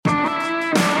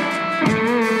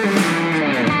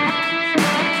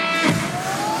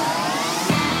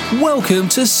Welcome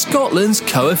to Scotland's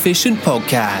Coefficient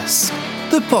Podcast,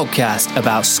 the podcast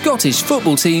about Scottish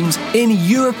football teams in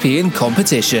European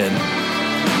competition. I'm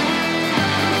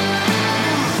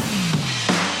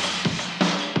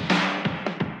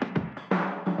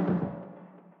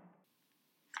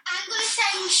going to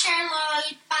sing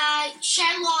Sherlock by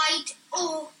Sherlock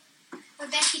or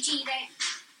Rebecca G. Then.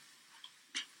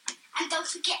 And don't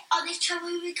forget all the trouble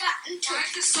we got into. Why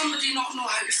does somebody not know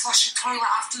how to flush a toilet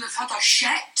after they've had a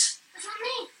shit? What's that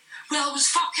mean? Well, it was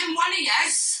fucking one of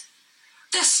yous.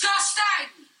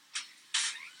 Disgusting!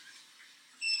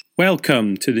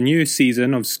 Welcome to the new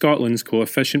season of Scotland's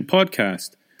Coefficient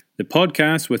Podcast, the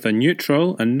podcast with a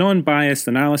neutral and non-biased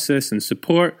analysis and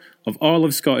support of all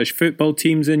of Scottish football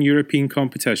teams in European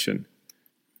competition.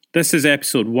 This is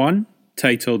episode 1,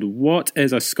 titled What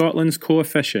is a Scotland's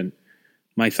Coefficient?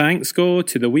 My thanks go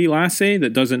to the wee lassie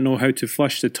that doesn't know how to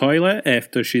flush the toilet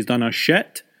after she's done a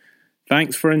shit.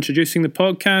 Thanks for introducing the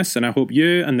podcast, and I hope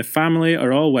you and the family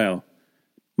are all well.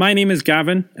 My name is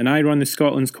Gavin, and I run the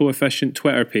Scotland's Coefficient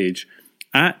Twitter page,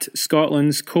 at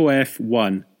Scotland's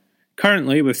Coef1,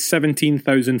 currently with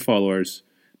 17,000 followers.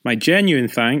 My genuine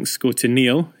thanks go to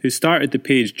Neil, who started the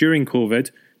page during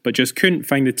COVID, but just couldn't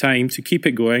find the time to keep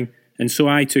it going, and so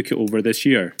I took it over this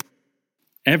year.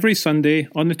 Every Sunday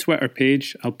on the Twitter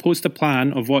page, I'll post a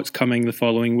plan of what's coming the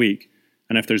following week,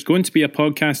 and if there's going to be a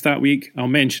podcast that week, I'll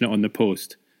mention it on the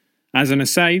post. As an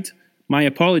aside, my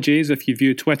apologies if you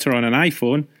view Twitter on an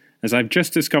iPhone, as I've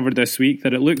just discovered this week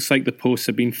that it looks like the posts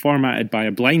have been formatted by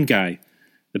a blind guy.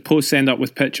 The posts end up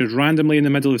with pictures randomly in the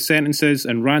middle of sentences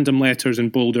and random letters in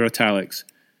bold or italics.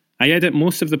 I edit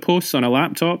most of the posts on a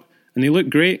laptop, and they look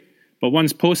great, but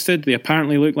once posted, they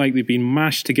apparently look like they've been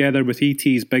mashed together with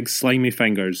E.T.'s big slimy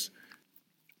fingers.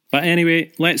 But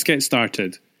anyway, let's get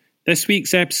started. This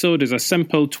week's episode is a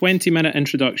simple 20-minute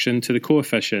introduction to the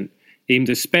coefficient, aimed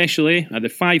especially at the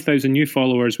 5,000 new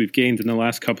followers we've gained in the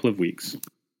last couple of weeks.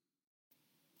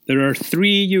 There are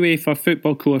 3 UEFA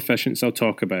football coefficients I'll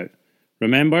talk about.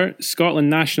 Remember, Scotland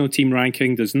national team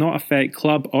ranking does not affect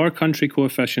club or country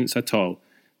coefficients at all.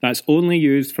 That's only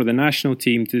used for the national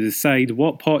team to decide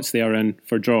what pots they are in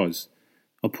for draws.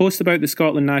 I'll post about the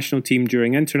Scotland national team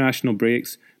during international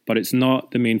breaks, but it's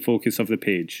not the main focus of the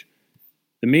page.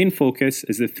 The main focus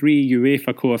is the 3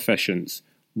 UEFA coefficients.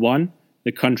 1,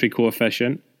 the country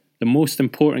coefficient, the most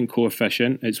important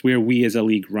coefficient, it's where we as a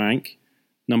league rank.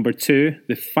 Number 2,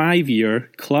 the 5-year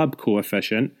club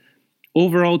coefficient.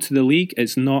 Overall to the league,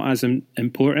 it's not as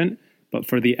important, but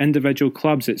for the individual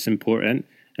clubs it's important,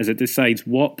 as it decides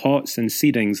what pots and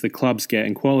seedings the clubs get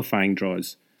in qualifying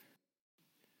draws.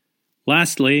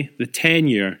 Lastly, the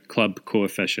 10-year club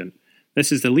coefficient.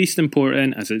 This is the least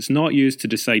important as it's not used to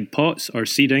decide pots or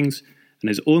seedings and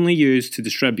is only used to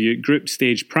distribute group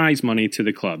stage prize money to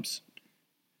the clubs.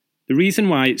 The reason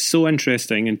why it's so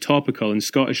interesting and topical in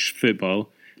Scottish football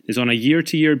is on a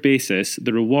year-to-year basis,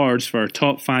 the rewards for our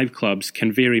top 5 clubs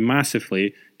can vary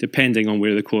massively depending on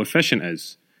where the coefficient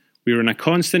is. We are in a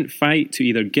constant fight to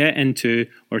either get into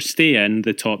or stay in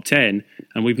the top 10,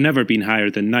 and we've never been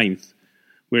higher than 9th.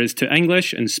 Whereas to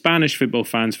English and Spanish football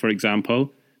fans, for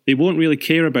example, they won't really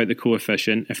care about the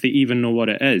coefficient if they even know what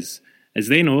it is, as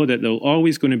they know that they're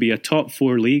always going to be a top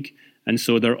 4 league, and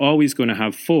so they're always going to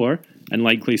have 4, and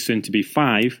likely soon to be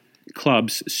 5,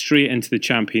 clubs straight into the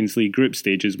Champions League group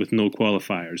stages with no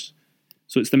qualifiers.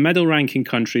 So it's the middle ranking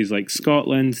countries like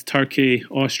Scotland, Turkey,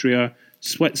 Austria,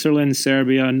 Switzerland,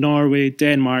 Serbia, Norway,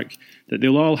 Denmark, that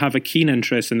they'll all have a keen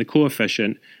interest in the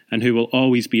coefficient and who will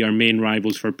always be our main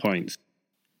rivals for points.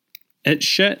 It's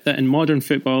shit that in modern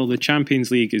football the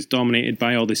Champions League is dominated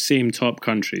by all the same top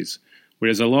countries,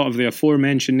 whereas a lot of the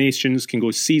aforementioned nations can go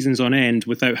seasons on end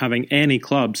without having any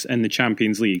clubs in the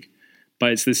Champions League.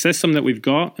 But it's the system that we've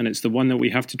got, and it's the one that we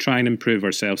have to try and improve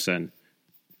ourselves in.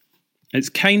 It's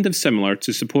kind of similar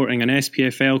to supporting an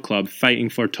SPFL club fighting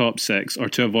for top 6 or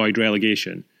to avoid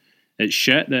relegation. It's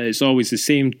shit that it's always the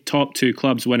same top 2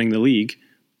 clubs winning the league,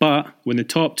 but when the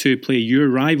top 2 play your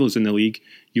rivals in the league,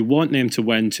 you want them to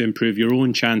win to improve your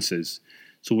own chances.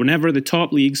 So whenever the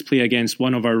top leagues play against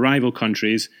one of our rival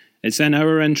countries, it's in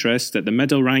our interest that the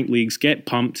middle-ranked leagues get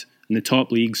pumped and the top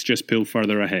leagues just pull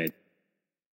further ahead.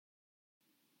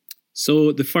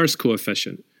 So the first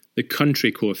coefficient, the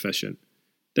country coefficient.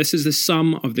 This is the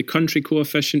sum of the country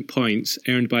coefficient points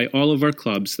earned by all of our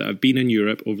clubs that have been in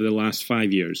Europe over the last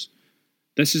 5 years.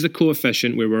 This is the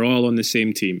coefficient where we're all on the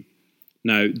same team.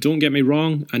 Now, don't get me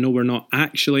wrong, I know we're not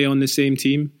actually on the same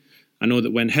team. I know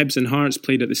that when Hibs and Hearts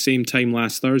played at the same time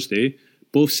last Thursday,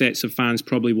 both sets of fans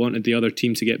probably wanted the other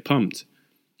team to get pumped.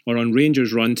 Or on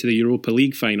Rangers' run to the Europa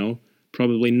League final,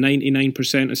 probably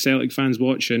 99% of Celtic fans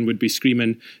watching would be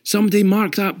screaming, "Somebody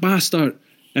mark that bastard!"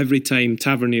 every time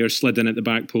Tavernier slid in at the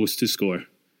back post to score.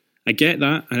 I get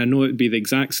that, and I know it would be the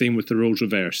exact same with the roles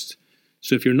reversed.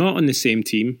 So if you're not on the same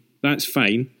team, that's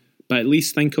fine, but at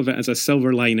least think of it as a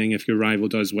silver lining if your rival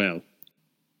does well.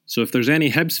 So if there's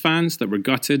any Hibs fans that were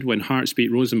gutted when Hearts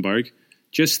beat Rosenborg,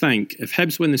 just think, if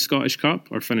Hibs win the Scottish Cup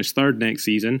or finish third next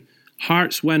season,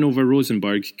 Hearts' win over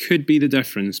Rosenborg could be the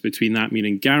difference between that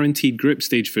meaning guaranteed group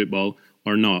stage football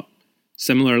or not.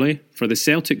 Similarly, for the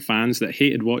Celtic fans that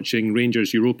hated watching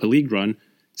Rangers' Europa League run,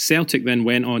 Celtic then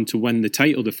went on to win the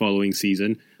title the following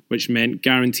season, which meant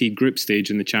guaranteed group stage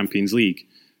in the Champions League.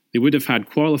 They would have had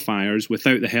qualifiers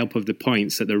without the help of the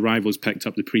points that their rivals picked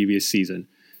up the previous season,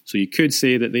 so you could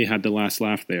say that they had the last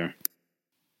laugh there.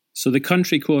 So the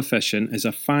country coefficient is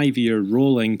a 5-year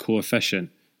rolling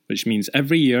coefficient, which means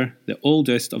every year the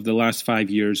oldest of the last 5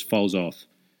 years falls off.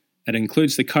 It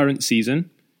includes the current season,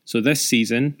 so this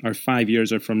season our 5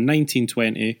 years are from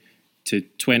 1920 to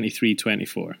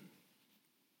 23-24.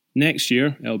 Next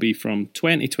year it'll be from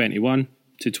 2021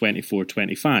 to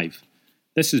 24-25.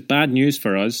 This is bad news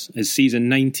for us as season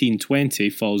 1920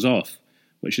 falls off,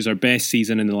 which is our best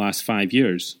season in the last 5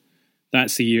 years.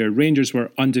 That's the year Rangers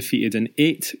were undefeated in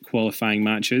 8 qualifying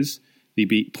matches. They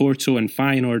beat Porto and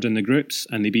Feyenoord in the groups,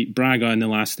 and they beat Braga in the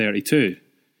last 32.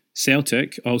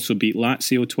 Celtic also beat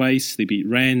Lazio twice, they beat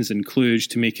Rennes and Cluj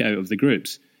to make it out of the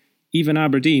groups. Even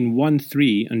Aberdeen won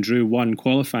 3 and drew 1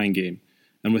 qualifying game.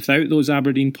 And without those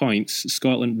Aberdeen points,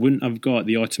 Scotland wouldn't have got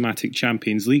the automatic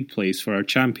Champions League place for our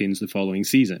champions the following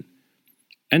season.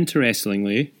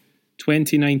 Interestingly,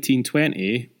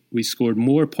 2019-20, we scored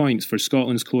more points for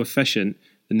Scotland's coefficient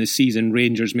than the season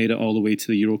Rangers made it all the way to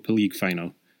the Europa League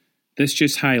final. This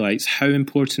just highlights how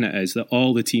important it is that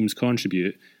all the teams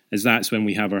contribute, as that's when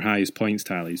we have our highest points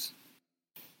tallies.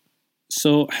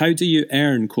 So how do you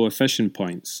earn coefficient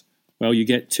points? Well, you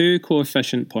get 2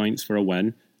 coefficient points for a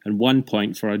win and 1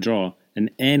 point for a draw in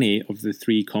any of the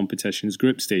 3 competitions'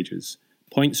 group stages.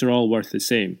 Points are all worth the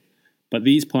same, but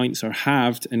these points are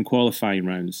halved in qualifying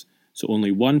rounds, so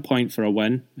only 1 point for a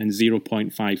win and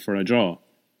 0.5 for a draw.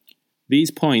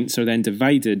 These points are then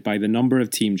divided by the number of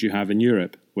teams you have in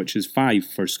Europe, which is 5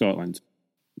 for Scotland.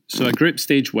 So a group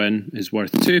stage win is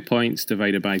worth 2 points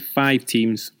divided by 5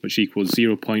 teams, which equals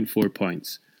 0.4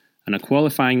 points. And a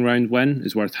qualifying round win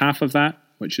is worth half of that,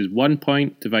 which is 1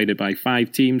 point divided by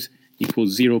 5 teams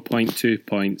equals 0.2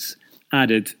 points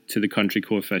added to the country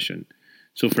coefficient.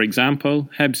 So for example,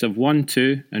 Hibs have won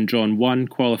 2 and drawn 1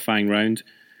 qualifying round,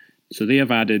 so they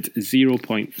have added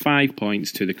 0.5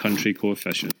 points to the country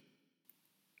coefficient.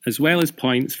 As well as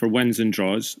points for wins and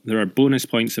draws, there are bonus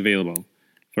points available.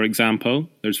 For example,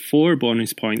 there's 4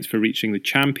 bonus points for reaching the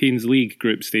Champions League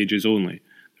group stages only.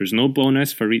 There's no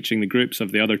bonus for reaching the groups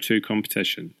of the other 2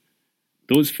 competitions.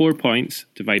 Those 4 points,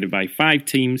 divided by 5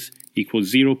 teams,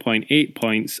 equals 0.8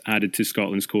 points added to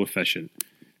Scotland's coefficient.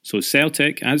 So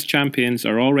Celtic, as champions,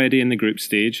 are already in the group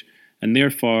stage, and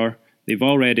therefore they've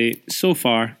already, so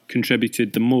far,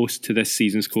 contributed the most to this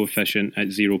season's coefficient at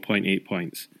 0.8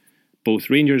 points.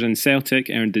 Both Rangers and Celtic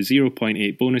earned the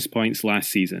 0.8 bonus points last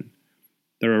season.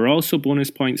 There are also bonus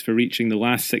points for reaching the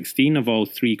last 16 of all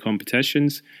 3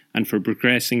 competitions and for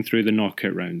progressing through the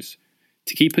knockout rounds.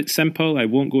 To keep it simple, I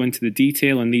won't go into the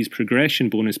detail on these progression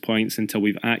bonus points until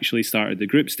we've actually started the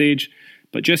group stage,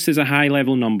 but just as a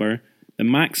high-level number, the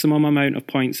maximum amount of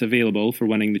points available for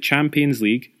winning the Champions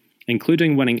League,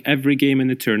 including winning every game in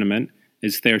the tournament,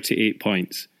 is 38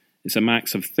 points. It's a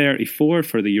max of 34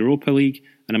 for the Europa League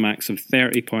and a max of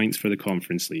 30 points for the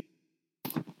Conference League.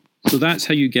 So that's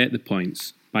how you get the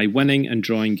points, by winning and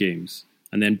drawing games,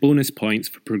 and then bonus points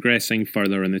for progressing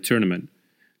further in the tournament.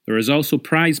 There is also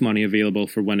prize money available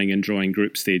for winning and drawing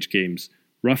group stage games,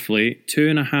 roughly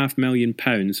 £2.5 million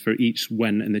for each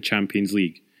win in the Champions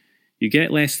League. You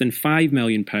get less than £5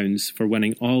 million for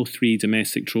winning all 3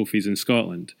 domestic trophies in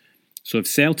Scotland. So if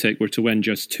Celtic were to win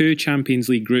just 2 Champions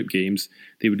League group games,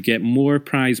 they would get more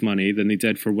prize money than they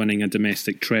did for winning a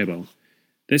domestic treble.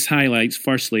 This highlights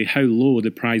firstly how low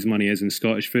the prize money is in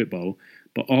Scottish football,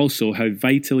 but also how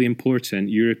vitally important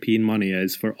European money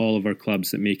is for all of our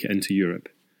clubs that make it into Europe.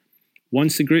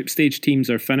 Once the group stage teams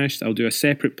are finished, I'll do a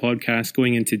separate podcast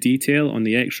going into detail on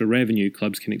the extra revenue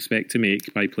clubs can expect to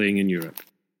make by playing in Europe.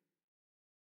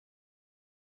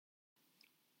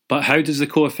 But how does the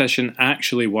coefficient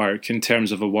actually work in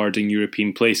terms of awarding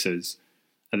European places?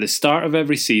 At the start of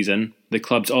every season, the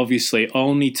clubs obviously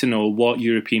all need to know what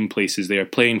European places they are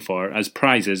playing for as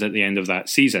prizes at the end of that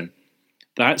season.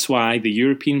 That's why the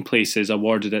European places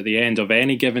awarded at the end of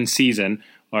any given season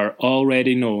are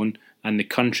already known and the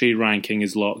country ranking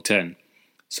is locked in.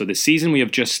 So the season we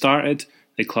have just started,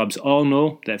 the clubs all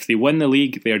know that if they win the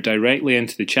league, they are directly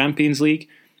into the Champions League,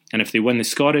 and if they win the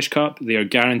Scottish Cup, they are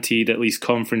guaranteed at least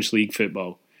Conference League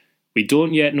football. We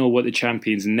don't yet know what the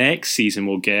champions next season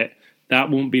will get. That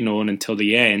won't be known until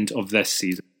the end of this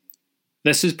season.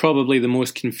 This is probably the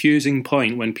most confusing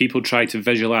point when people try to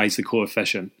visualise the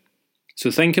coefficient. So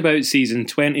think about season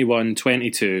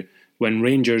 21-22 when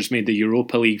Rangers made the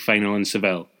Europa League final in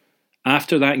Seville.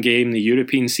 After that game, the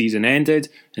European season ended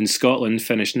and Scotland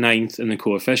finished 9th in the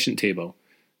coefficient table.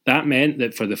 That meant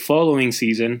that for the following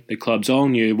season, the clubs all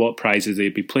knew what prizes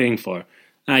they'd be playing for,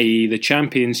 i.e. the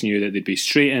champions knew that they'd be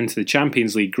straight into the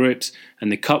Champions League groups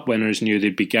and the cup winners knew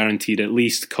they'd be guaranteed at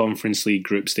least Conference League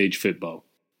group stage football.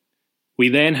 We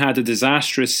then had a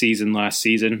disastrous season last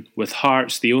season, with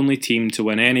Hearts the only team to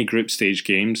win any group stage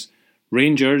games,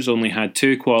 Rangers only had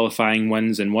 2 qualifying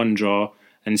wins and 1 draw,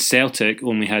 and Celtic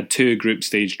only had 2 group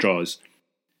stage draws.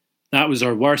 That was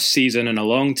our worst season in a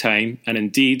long time, and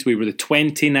indeed we were the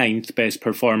 29th best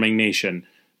performing nation,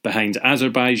 behind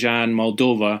Azerbaijan,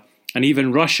 Moldova, and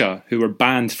even Russia, who were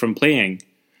banned from playing.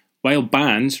 While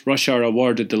banned, Russia are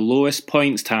awarded the lowest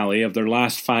points tally of their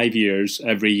last 5 years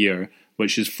every year,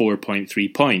 which is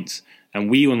 4.3 points, and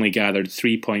we only gathered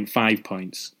 3.5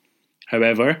 points.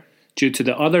 However, due to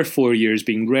the other 4 years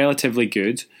being relatively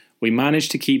good, we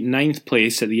managed to keep 9th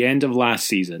place at the end of last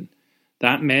season.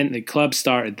 That meant that clubs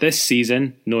started this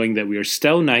season knowing that we are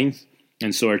still 9th,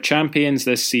 and so our champions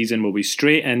this season will be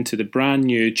straight into the brand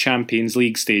new Champions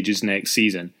League stages next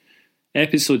season.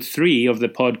 Episode 3 of the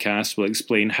podcast will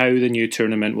explain how the new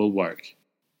tournament will work.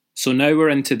 So now we're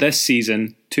into this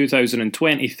season,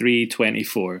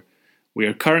 2023-24. We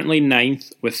are currently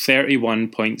 9th with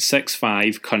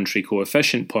 31.65 country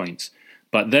coefficient points,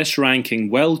 but this ranking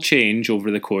will change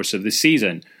over the course of the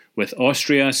season, with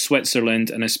Austria, Switzerland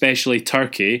and especially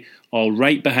Turkey all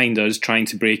right behind us trying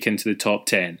to break into the top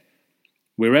 10.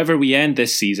 Wherever we end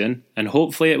this season, and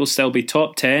hopefully it will still be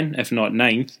top 10 if not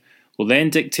 9th, will then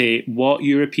dictate what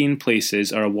European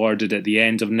places are awarded at the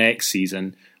end of next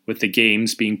season, with the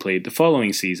games being played the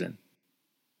following season.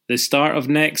 The start of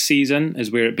next season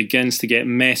is where it begins to get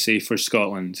messy for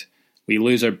Scotland. We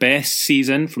lose our best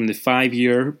season from the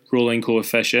 5-year rolling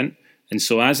coefficient, and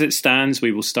so as it stands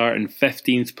we will start in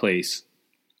 15th place.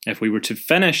 If we were to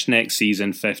finish next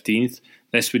season 15th,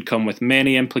 this would come with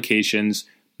many implications,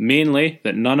 mainly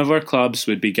that none of our clubs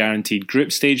would be guaranteed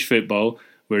group stage football,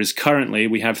 whereas currently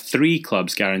we have 3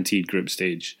 clubs guaranteed group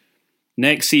stage.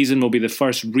 Next season will be the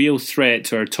first real threat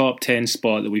to our top 10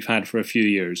 spot that we've had for a few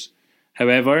years.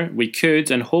 However, we could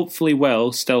and hopefully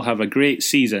will still have a great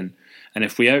season, and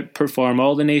if we outperform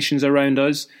all the nations around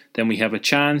us, then we have a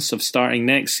chance of starting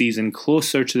next season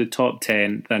closer to the top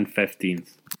 10 than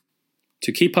 15th.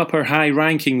 To keep up our high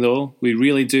ranking though, we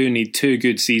really do need 2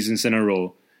 good seasons in a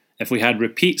row. If we had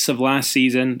repeats of last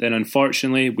season, then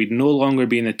unfortunately we'd no longer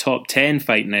be in the top 10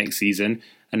 fight next season,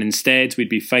 and instead we'd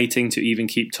be fighting to even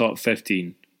keep top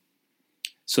 15.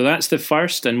 So that's the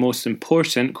first and most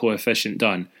important coefficient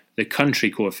done, the country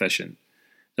coefficient.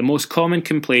 The most common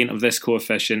complaint of this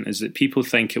coefficient is that people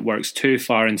think it works too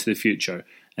far into the future,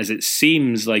 as it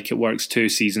seems like it works 2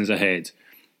 seasons ahead.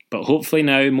 But hopefully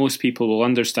now most people will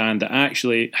understand that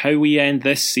actually how we end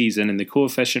this season in the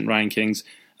coefficient rankings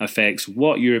affects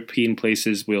what European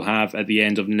places we'll have at the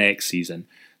end of next season,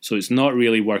 so it's not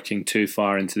really working too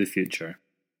far into the future.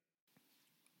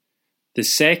 The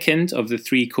second of the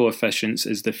 3 coefficients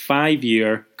is the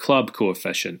 5-year club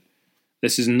coefficient.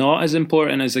 This is not as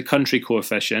important as the country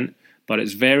coefficient, but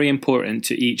it's very important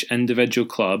to each individual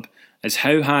club, as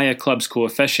how high a club's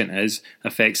coefficient is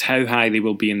affects how high they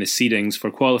will be in the seedings for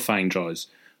qualifying draws,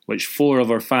 which 4 of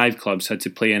our 5 clubs had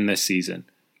to play in this season.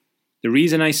 The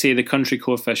reason I say the country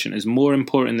coefficient is more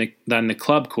important than the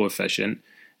club coefficient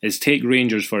is take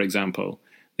Rangers for example.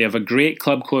 They have a great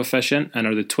club coefficient and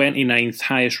are the 29th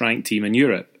highest ranked team in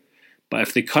Europe. But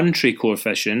if the country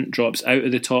coefficient drops out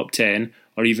of the top 10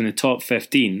 or even the top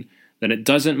 15, then it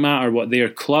doesn't matter what their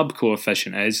club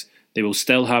coefficient is, they will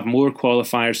still have more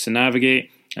qualifiers to navigate,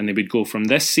 and they would go from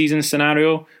this season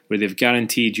scenario where they've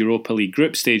guaranteed Europa League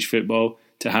group stage football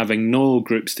to having no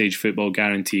group stage football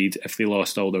guaranteed if they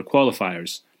lost all their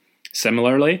qualifiers.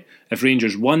 Similarly, if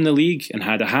Rangers won the league and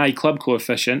had a high club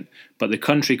coefficient, but the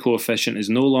country coefficient is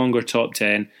no longer top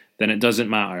 10, then it doesn't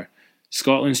matter.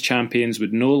 Scotland's champions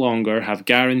would no longer have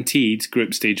guaranteed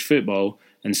group stage football,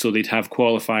 and so they'd have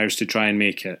qualifiers to try and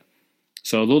make it.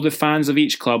 So although the fans of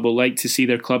each club will like to see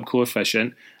their club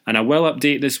coefficient, and I will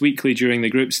update this weekly during the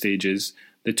group stages,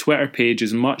 the Twitter page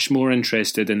is much more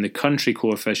interested in the country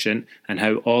coefficient and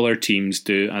how all our teams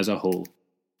do as a whole.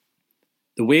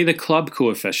 The The way the club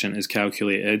coefficient is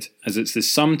calculated is it's the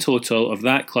sum total of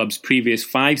that club's previous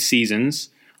 5 seasons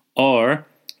or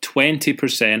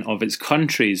 20% of its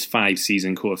country's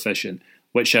 5-season coefficient,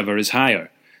 whichever is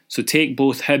higher. So take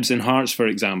both Hibs and Hearts for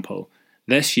example.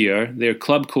 This year, their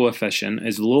club coefficient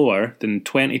is lower than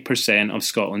 20% of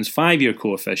Scotland's 5-year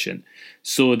coefficient,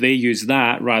 so they use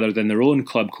that rather than their own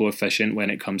club coefficient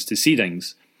when it comes to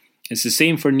seedings. It's the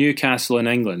same for Newcastle in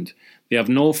England. They have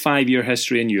no 5-year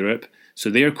history in Europe, so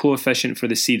their coefficient for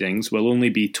the seedings will only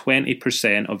be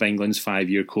 20% of England's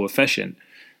 5-year coefficient.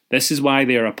 This is why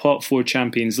they are a Pot 4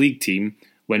 Champions League team,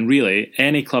 when really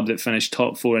any club that finished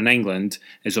top 4 in England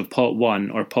is of Pot 1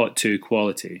 or Pot 2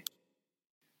 quality.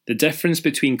 The difference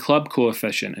between club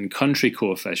coefficient and country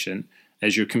coefficient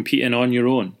is you're competing on your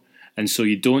own, and so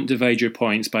you don't divide your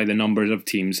points by the number of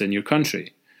teams in your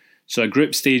country. So a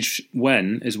group stage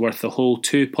win is worth the whole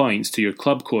 2 points to your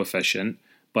club coefficient,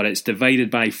 but it's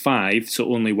divided by 5, so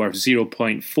only worth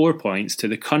 0.4 points to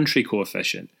the country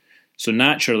coefficient. So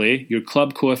naturally, your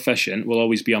club coefficient will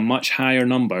always be a much higher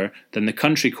number than the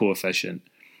country coefficient.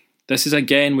 This is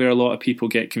again where a lot of people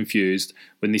get confused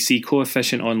when they see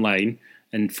coefficient online,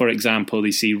 and for example,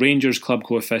 they see Rangers' club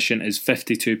coefficient is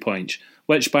 52 points,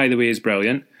 which by the way is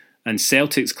brilliant, and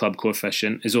Celtic's club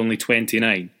coefficient is only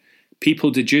 29.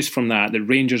 People deduce from that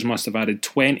Rangers must have added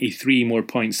 23 more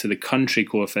points to the country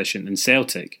coefficient than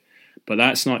Celtic. But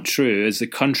that's not true, as the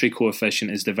country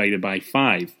coefficient is divided by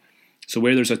 5. So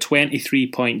where there's a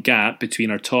 23-point gap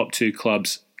between our top 2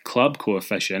 clubs' club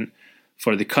coefficient,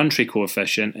 for the country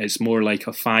coefficient it's more like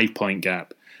a 5-point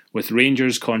gap, with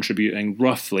Rangers contributing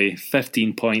roughly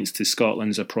 15 points to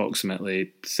Scotland's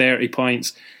approximately 30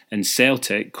 points, and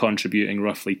Celtic contributing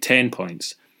roughly 10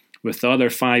 points, with the other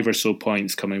 5 or so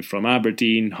points coming from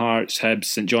Aberdeen, Hearts, Hibs,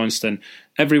 St Johnstone,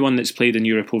 everyone that's played in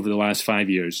Europe over the last 5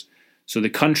 years. So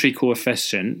the country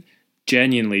coefficient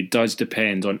genuinely does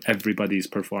depend on everybody's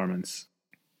performance.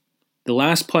 The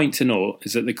last point to note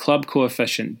is that the club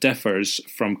coefficient differs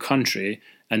from country,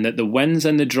 and that the wins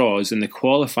and the draws in the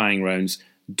qualifying rounds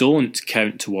don't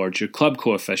count towards your club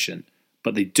coefficient,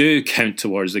 but they do count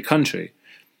towards the country.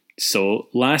 So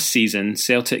last season,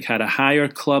 Celtic had a higher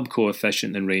club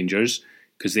coefficient than Rangers,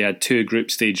 because they had 2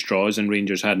 group stage draws and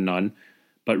Rangers had none,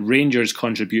 but Rangers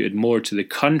contributed more to the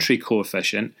country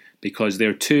coefficient because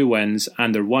their 2 wins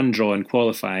and their 1 draw in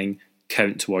qualifying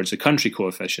count towards the country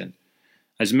coefficient.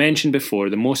 As mentioned before,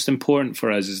 the most important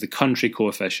for us is the country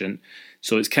coefficient,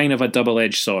 so it's kind of a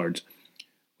double-edged sword.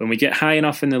 When we get high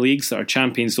enough in the leagues that our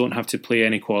champions don't have to play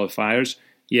any qualifiers,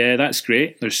 yeah, that's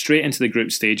great. They're straight into the group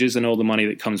stages and all the money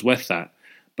that comes with that.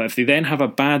 But if they then have a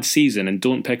bad season and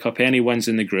don't pick up any wins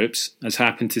in the groups, as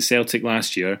happened to Celtic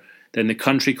last year, then the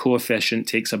country coefficient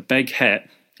takes a big hit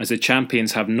as the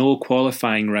champions have no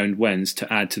qualifying round wins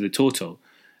to add to the total.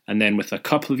 And then with a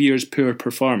couple of years' poor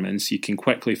performance, you can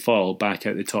quickly fall back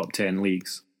out the top 10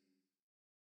 leagues.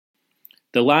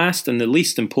 The last and the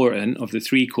least important of the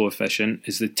 3 coefficient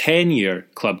is the 10-year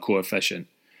club coefficient.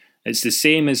 It's the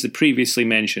same as the previously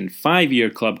mentioned 5-year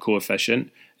club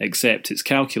coefficient, except it's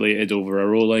calculated over a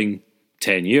rolling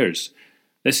 10 years.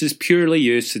 This is purely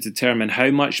used to determine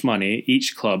how much money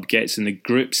each club gets in the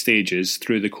group stages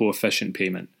through the coefficient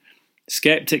payment.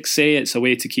 Skeptics say it's a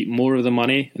way to keep more of the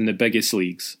money in the biggest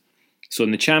leagues. So in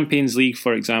the Champions League,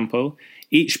 for example,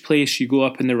 each place you go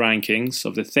up in the rankings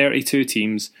of the 32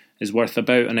 teams is worth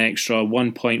about an extra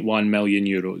 1.1 million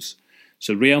euros.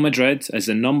 So Real Madrid, as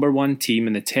the number 1 team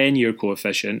in the 10-year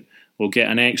coefficient, will get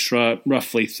an extra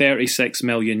roughly 36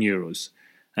 million euros.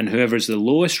 And whoever's the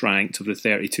lowest ranked of the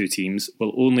 32 teams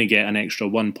will only get an extra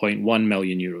 1.1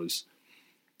 million euros.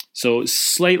 So it's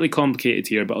slightly complicated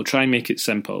here, but I'll try and make it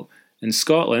simple. In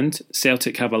Scotland,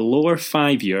 Celtic have a lower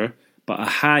 5-year but a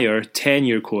higher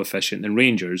 10-year coefficient than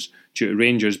Rangers, due to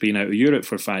Rangers being out of Europe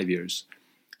for 5 years.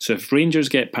 So if Rangers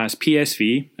get past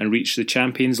PSV and reach the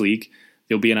Champions League,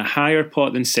 they'll be in a higher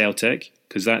pot than Celtic,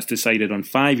 because that's decided on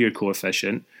 5-year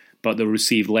coefficient, but they'll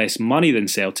receive less money than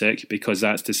Celtic because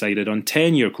that's decided on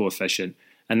 10-year coefficient,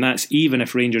 and that's even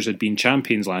if Rangers had been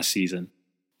champions last season.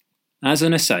 As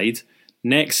an aside,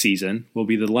 next season will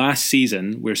be the last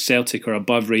season where Celtic are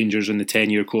above Rangers in the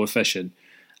 10-year coefficient.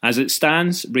 As it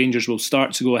stands, Rangers will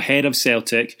start to go ahead of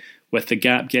Celtic, with the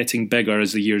gap getting bigger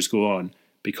as the years go on,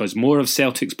 because more of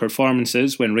Celtic's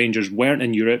performances when Rangers weren't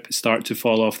in Europe start to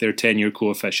fall off their 10-year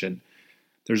coefficient.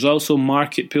 There's also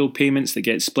market pool payments that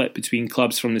get split between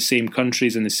clubs from the same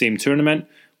countries in the same tournament,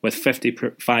 with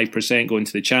 55% going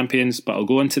to the champions, but I'll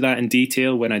go into that in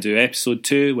detail when I do episode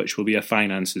 2, which will be a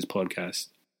finances podcast.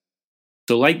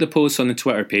 So like the post on the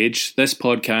Twitter page, this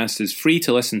podcast is free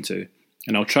to listen to.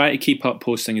 and I'll try to keep up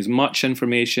posting as much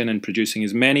information and producing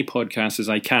as many podcasts as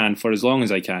I can for as long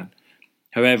as I can.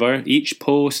 However, each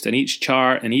post and each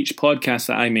chart and each podcast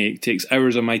that I make takes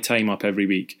hours of my time up every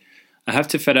week. I have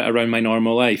to fit it around my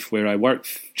normal life, where I work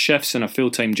shifts in a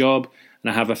full-time job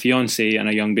and I have a fiancée and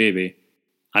a young baby.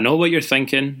 I know what you're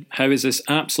thinking. How is this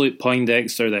absolute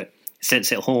Poindexter that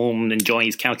sits at home and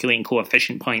enjoys calculating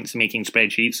coefficient points and making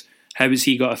spreadsheets? How has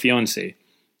he got a fiancée?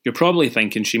 You're probably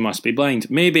thinking she must be blind.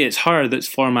 Maybe it's her that's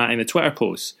formatting the Twitter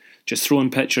posts, just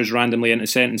throwing pictures randomly into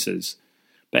sentences.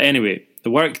 But anyway, the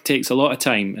work takes a lot of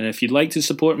time, and if you'd like to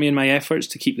support me in my efforts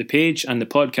to keep the page and the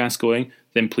podcast going,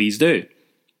 then please do.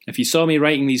 If you saw me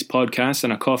writing these podcasts in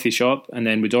a coffee shop and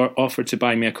then would offer to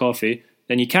buy me a coffee,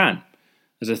 then you can.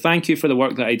 As a thank you for the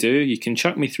work that I do, you can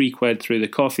chuck me £3 through the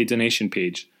coffee donation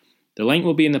page. The link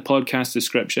will be in the podcast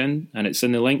description, and it's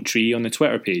in the link tree on the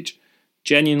Twitter page.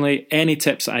 Genuinely, any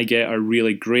tips that I get are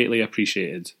really greatly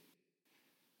appreciated.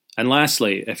 And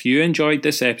lastly, if you enjoyed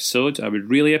this episode, I would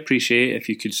really appreciate if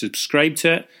you could subscribe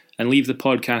to it and leave the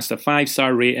podcast a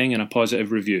 5-star rating and a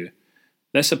positive review.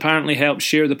 This apparently helps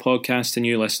share the podcast to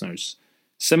new listeners.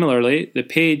 Similarly, the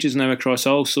page is now across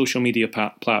all social media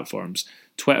platforms,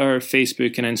 Twitter,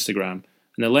 Facebook and Instagram,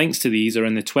 and the links to these are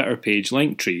in the Twitter page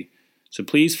link tree. So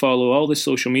please follow all the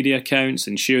social media accounts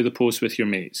and share the post with your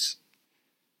mates.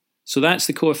 So that's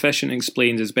the coefficient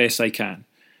explained as best I can.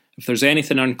 If there's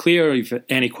anything unclear, or you've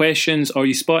any questions, or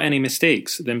you spot any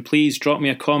mistakes, then please drop me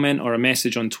a comment or a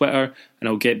message on Twitter and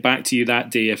I'll get back to you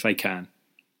that day if I can.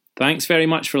 Thanks very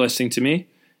much for listening to me.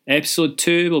 Episode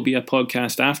 2 will be a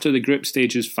podcast after the group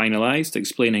stage is finalised,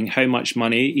 explaining how much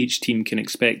money each team can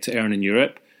expect to earn in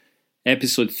Europe.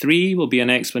 Episode 3 will be an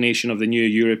explanation of the new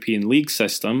European League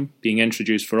system being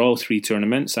introduced for all 3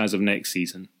 tournaments as of next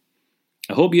season.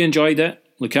 I hope you enjoyed it.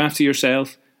 Look after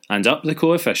yourself, and up the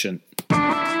coefficient.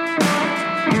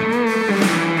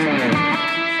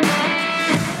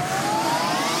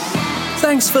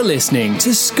 Thanks for listening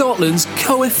to Scotland's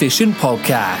Coefficient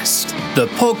Podcast, the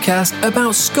podcast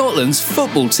about Scotland's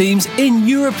football teams in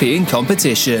European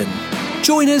competition.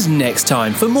 Join us next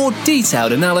time for more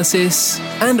detailed analysis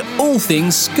and all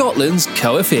things Scotland's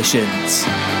coefficients.